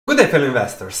day, fellow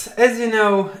investors. As you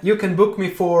know, you can book me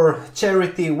for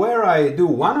charity where I do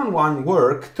one-on-one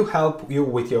work to help you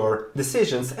with your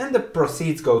decisions, and the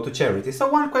proceeds go to charity. So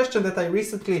one question that I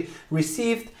recently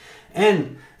received,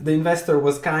 and the investor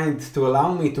was kind to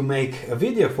allow me to make a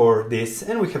video for this,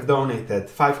 and we have donated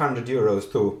 500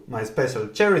 euros to my special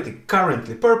charity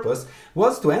currently purpose,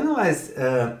 was to analyze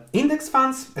index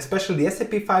funds, especially the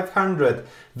S&P 500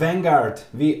 Vanguard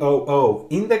VOO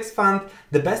index fund,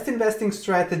 the best investing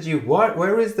strategy,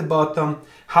 where is the bottom,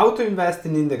 how to invest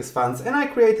in index funds, and I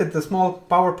created a small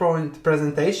PowerPoint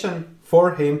presentation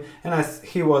for him, and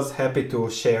he was happy to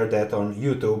share that on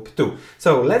YouTube too.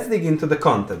 So let's dig into the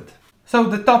content. So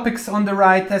the topics on the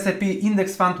right: S&P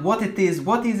index fund, what it is,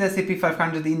 what is S&P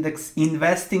 500 index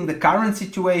investing, the current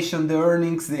situation, the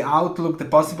earnings, the outlook, the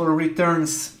possible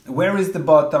returns, where is the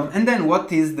bottom, and then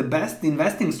what is the best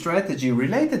investing strategy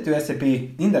related to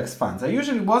S&P index funds. I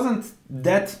usually wasn't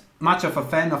that much of a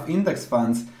fan of index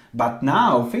funds, but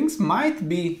now things might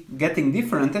be getting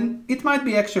different, and it might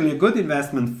be actually a good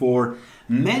investment for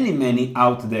many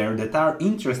out there that are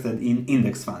interested in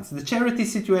index funds. The charity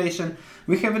situation: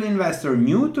 we have an investor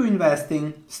new to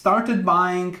investing, started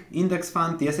buying index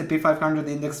fund, the S&P 500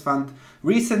 index fund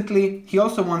recently. He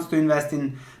also wants to invest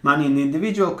in money in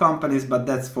individual companies, but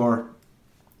that's for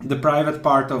the private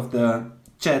part of the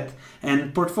chat.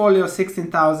 And portfolio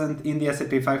 16,000 in the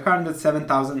S&P 500,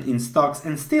 7,000 in stocks,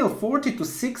 and still 40 to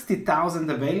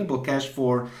 60,000 available cash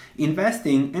for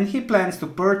investing. And he plans to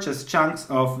purchase chunks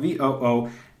of VOO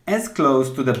as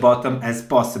close to the bottom as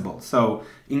possible, so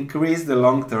increase the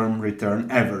long-term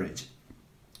return average.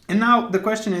 And now the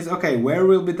question is, okay, where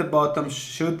will be the bottom?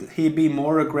 Should he be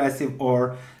more aggressive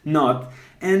or not?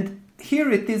 And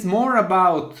here it is more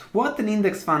about what an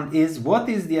index fund is, what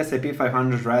is the S&P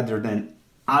 500 rather than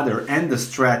other, and the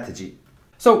strategy.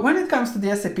 So when it comes to the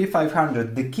S&P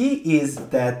 500, the key is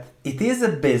that it is a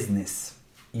business.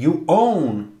 You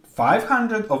own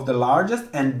 500 of the largest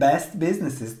and best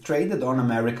businesses traded on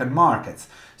American markets.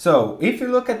 So if you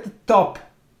look at the top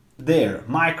there,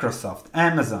 Microsoft,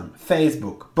 Amazon,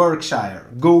 Facebook, Berkshire,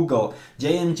 Google,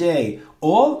 J&J,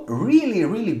 all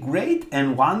really great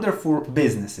and wonderful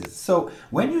businesses. So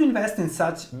when you invest in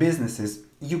such businesses,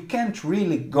 you can't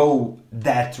really go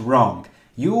that wrong.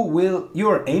 You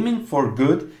are aiming for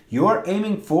good, you are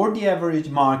aiming for the average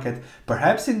market.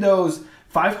 Perhaps in those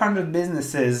 500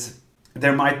 businesses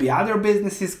there might be other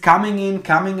businesses coming in,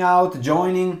 coming out,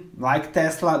 joining, like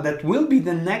Tesla, that will be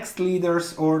the next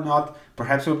leaders or not.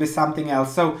 Perhaps will be something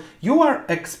else. So you are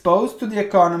exposed to the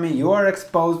economy, you are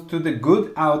exposed to the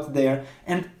good out there,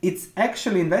 and it's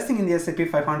actually investing in the S&P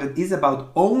 500 is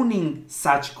about owning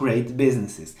such great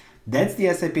businesses. That's the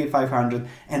S&P 500,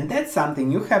 and that's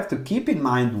something you have to keep in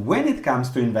mind when it comes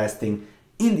to investing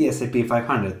in the S&P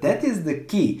 500. That is the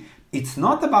key. It's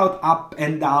not about up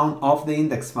and down of the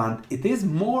index fund. It is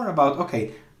more about,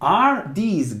 okay, are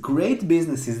these great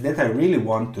businesses that I really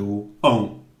want to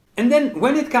own? And then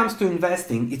when it comes to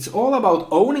investing, it's all about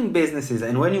owning businesses,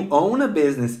 and when you own a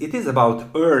business, it is about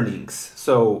earnings.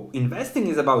 So investing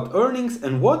is about earnings,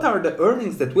 and what are the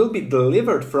earnings that will be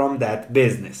delivered from that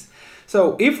business?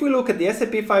 So if we look at the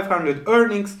S&P 500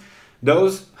 earnings,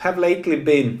 those have lately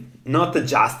been not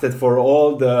adjusted for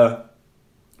all the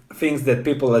things that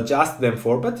people adjust them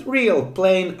for, but real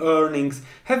plain earnings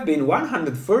have been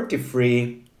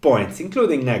 133 points,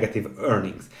 including negative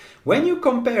earnings. When you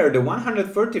compare the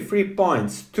 133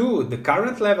 points to the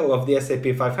current level of the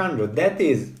S&P 500, that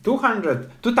is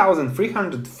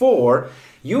 2,304,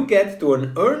 you get to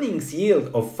an earnings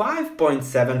yield of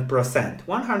 5.7%.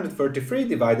 133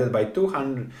 divided by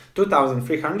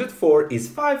 2,304 is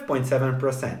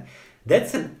 5.7%.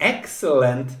 That's an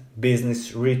excellent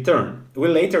business return.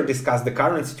 We'll later discuss the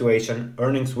current situation.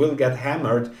 Earnings will get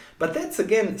hammered, but that's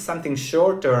again something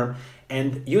short term.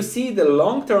 And you see the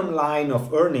long-term line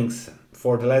of earnings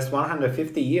for the last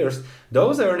 150 years.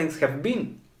 Those earnings have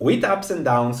been, with ups and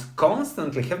downs,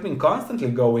 constantly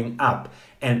going up.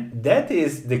 And that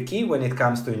is the key when it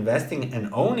comes to investing and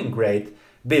owning great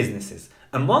businesses.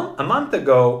 A month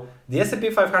ago, the S&P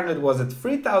 500 was at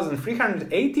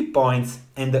 3,380 points,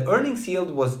 and the earnings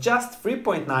yield was just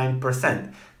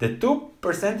 3.9%. The 2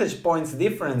 percentage points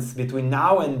difference between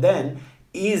now and then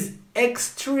is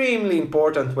extremely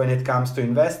important when it comes to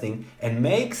investing, and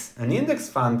makes an index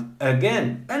fund,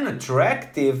 again, an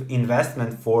attractive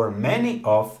investment for many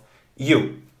of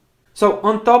you. So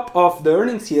on top of the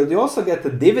earnings yield, you also get the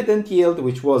dividend yield,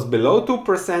 which was below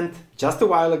 2% just a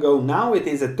while ago. Now it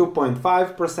is at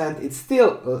 2.5%. It's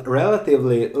still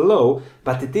relatively low,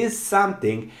 but it is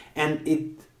something, and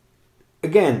it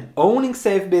again, owning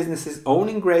safe businesses,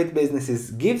 owning great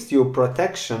businesses gives you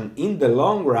protection in the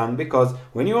long run, because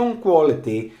when you own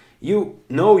quality, you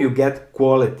know you get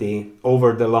quality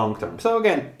over the long term. So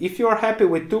again, if you are happy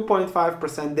with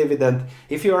 2.5% dividend,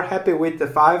 if you are happy with the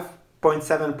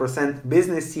 5.7%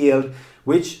 business yield,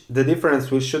 which the difference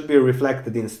should be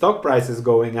reflected in stock prices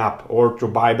going up, or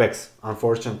through buybacks,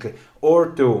 unfortunately, or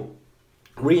to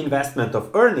reinvestment of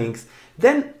earnings,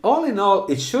 then all in all,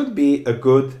 it should be a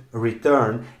good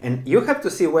return. And you have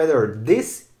to see whether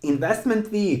this investment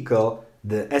vehicle,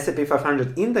 the S&P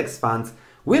 500 index funds,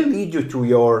 will lead you to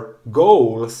your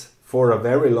goals for a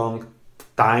very long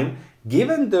time,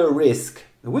 given the risk,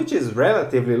 which is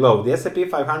relatively low. The S&P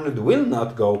 500 will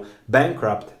not go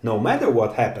bankrupt no matter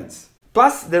what happens.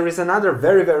 Plus, there is another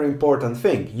very, very important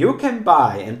thing. You can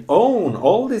buy and own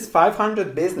all these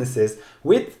 500 businesses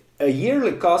with a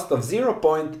yearly cost of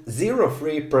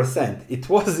 0.03%. It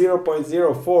was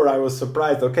 0.04. I was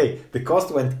surprised. Okay, the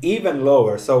cost went even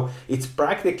lower. So it's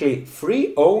practically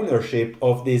free ownership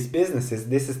of these businesses.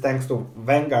 This is thanks to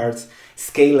Vanguard's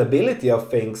scalability of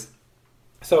things.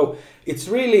 So it's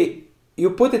really,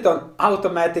 you put it on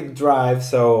automatic drive,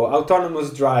 so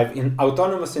autonomous drive, in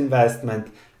autonomous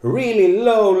investment, really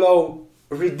low,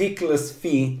 ridiculous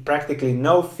fee, practically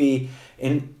no fee,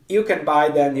 and you can buy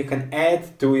them, you can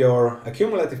add to your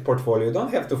accumulative portfolio, you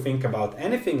don't have to think about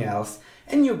anything else,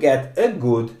 and you get a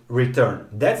good return.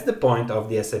 That's the point of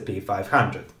the S&P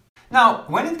 500. Now,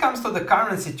 when it comes to the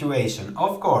current situation,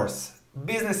 of course,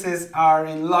 businesses are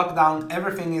in lockdown,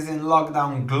 everything is in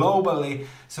lockdown globally,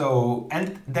 so,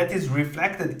 and that is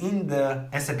reflected in the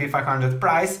S&P 500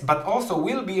 price, but also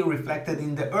will be reflected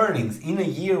in the earnings. In a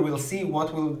year, we'll see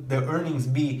what will the earnings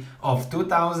be of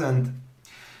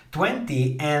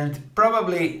 2020, and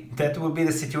probably that will be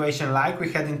the situation like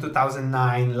we had in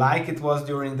 2009, like it was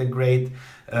during the Great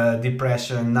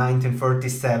Depression,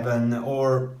 1937,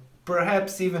 or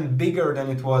perhaps even bigger than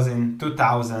it was in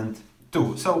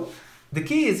 2002. So the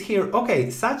key is here, okay,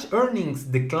 such earnings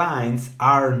declines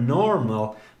are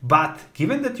normal, but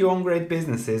given that you own great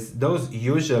businesses, those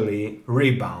usually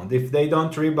rebound. If they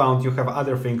don't rebound, you have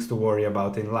other things to worry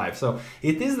about in life. So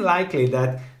it is likely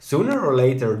that sooner or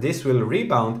later this will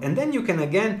rebound, and then you can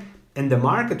again, and the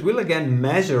market will again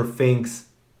measure things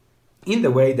in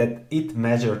the way that it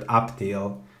measured up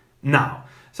till now.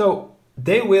 So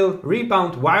they will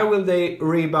rebound. Why will they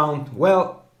rebound?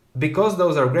 Well, because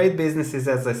those are great businesses,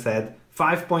 as I said,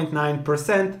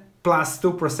 5.9% plus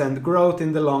 2% growth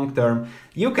in the long term.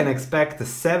 You can expect a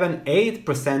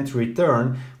 7-8%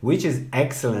 return, which is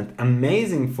excellent,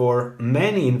 amazing for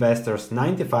many investors,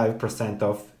 95%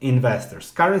 of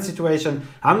investors. Current situation,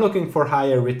 I'm looking for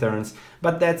higher returns,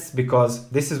 but that's because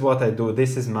this is what I do,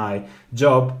 this is my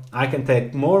job. I can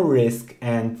take more risk,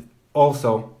 and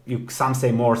also, some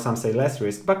say more, some say less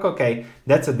risk, but okay,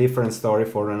 that's a different story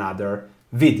for another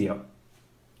video.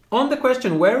 On the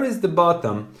question, where is the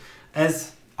bottom,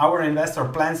 as our investor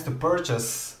plans to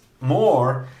purchase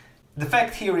more, the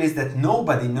fact here is that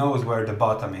nobody knows where the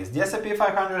bottom is. The S&P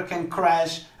 500 can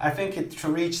crash. I think it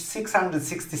reached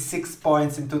 666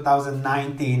 points in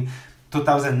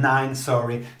 2009,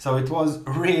 sorry. So it was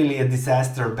really a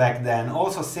disaster back then.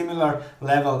 Also similar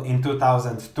level in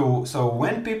 2002. So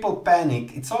when people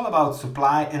panic, it's all about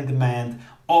supply and demand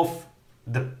of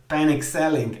the panic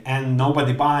selling and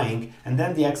nobody buying, and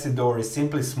then the exit door is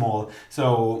simply small.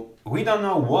 So we don't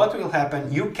know what will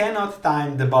happen. You cannot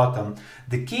time the bottom.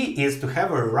 The key is to have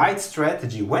a right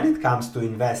strategy when it comes to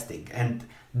investing, and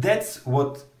that's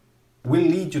what will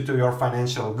lead you to your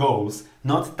financial goals,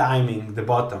 not timing the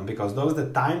bottom, because those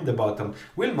that time the bottom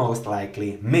will most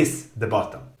likely miss the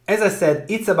bottom. As I said,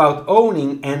 it's about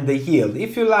owning and the yield.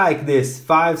 If you like this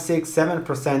 5, 6,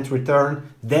 7% return,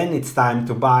 then it's time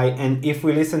to buy. And if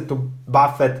we listen to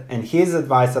Buffett and his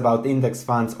advice about index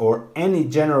funds or any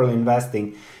general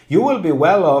investing, you will be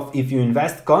well off if you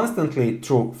invest constantly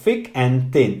through thick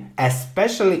and thin,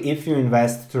 especially if you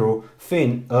invest through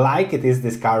thin, like it is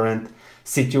this current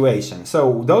situation.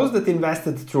 So those that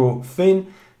invested through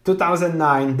thin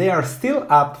 2009, they are still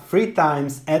up 3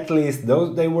 times at least.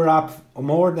 Those they were up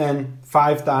more than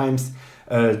 5 times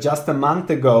just a month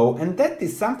ago, and that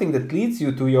is something that leads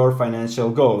you to your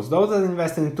financial goals. Those that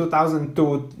invested in 2002,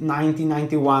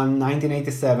 1991,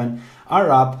 1987 are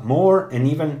up more, and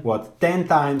even 10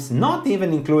 times, not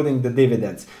even including the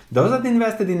dividends. Those that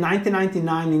invested in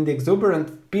 1999 in the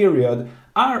exuberant period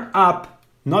are up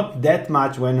not that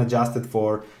much when adjusted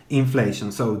for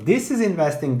inflation. So this is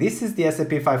investing, this is the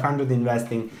S&P 500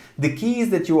 investing. The key is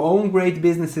that you own great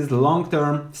businesses long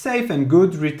term, safe and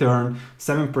good return.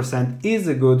 7% is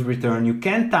a good return. You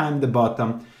can time the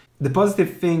bottom. the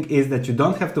positive thing is that you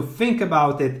don't have to think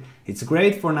about it. It's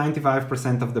great for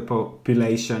 95% of the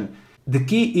population. The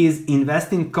key is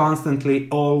investing constantly,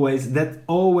 always. That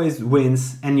always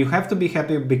wins, and you have to be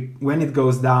happy when it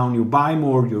goes down. You buy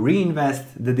more, you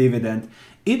reinvest the dividend.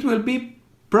 It will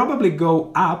probably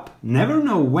go up, never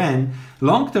know when.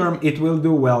 Long term it will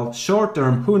do well, short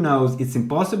term who knows, it's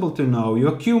impossible to know. You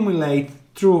accumulate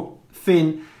through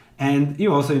thin and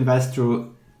you also invest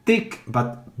through thick,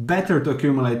 but better to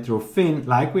accumulate through thin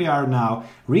like we are now.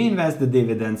 Reinvest the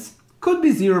dividends. Could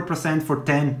be 0% for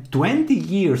 10, 20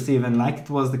 years even, like it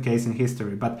was the case in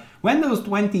history. But when those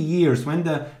 20 years, when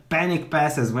the panic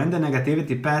passes, when the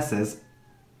negativity passes,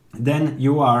 then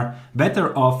you are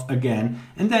better off again.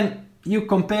 And then you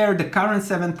compare the current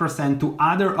 7% to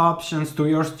other options, to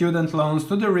your student loans,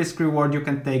 to the risk reward you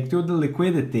can take, to the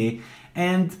liquidity.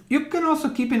 And you can also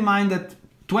keep in mind that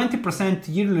 20%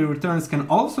 yearly returns can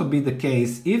also be the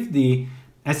case if the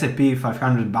S&P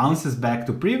 500 bounces back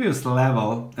to previous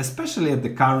level, especially at the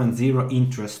current zero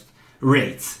interest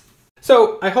rates.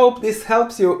 So I hope this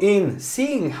helps you in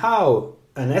seeing how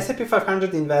an S&P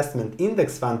 500 investment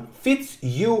index fund fits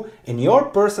you and your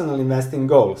personal investing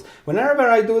goals. Whenever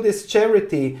I do these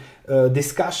charity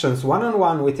discussions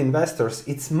one-on-one with investors,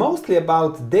 it's mostly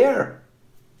about their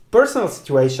personal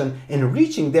situation and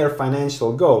reaching their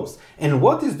financial goals and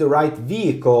what is the right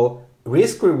vehicle,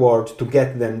 risk reward to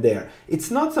get them there.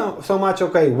 It's not so much,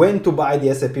 okay, when to buy the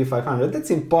S&P 500, that's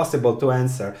impossible to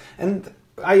answer. And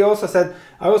I also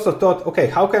thought, okay,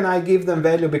 how can I give them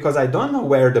value, because I don't know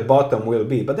where the bottom will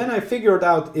be. But then I figured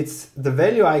out it's the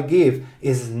value I give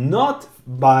is not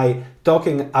by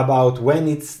talking about when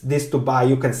it's this to buy,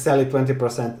 you can sell it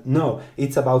 20%. No,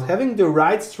 it's about having the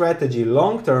right strategy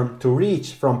long term to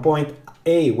reach from point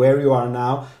A, where you are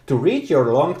now, to reach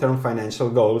your long-term financial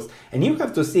goals. And you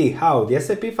have to see how the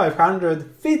S&P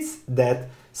 500 fits that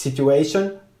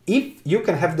situation if you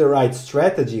can have the right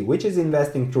strategy, which is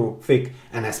investing through thick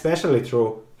and especially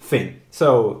through thin.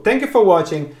 So thank you for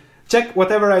watching. Check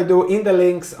whatever I do in the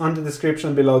links on the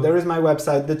description below. There is my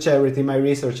website, the charity, my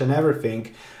research and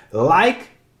everything. Like,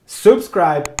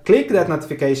 subscribe, click that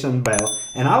notification bell,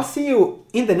 and I'll see you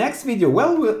in the next video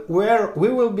where we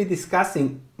will be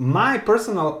discussing my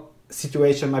personal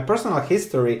situation, my personal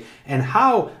history, and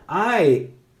how I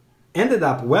ended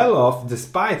up well off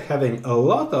despite having a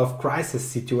lot of crisis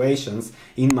situations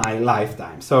in my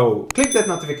lifetime. So click that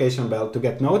notification bell to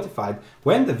get notified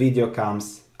when the video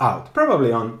comes out,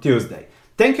 probably on Tuesday.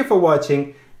 Thank you for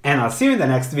watching, and I'll see you in the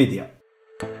next video.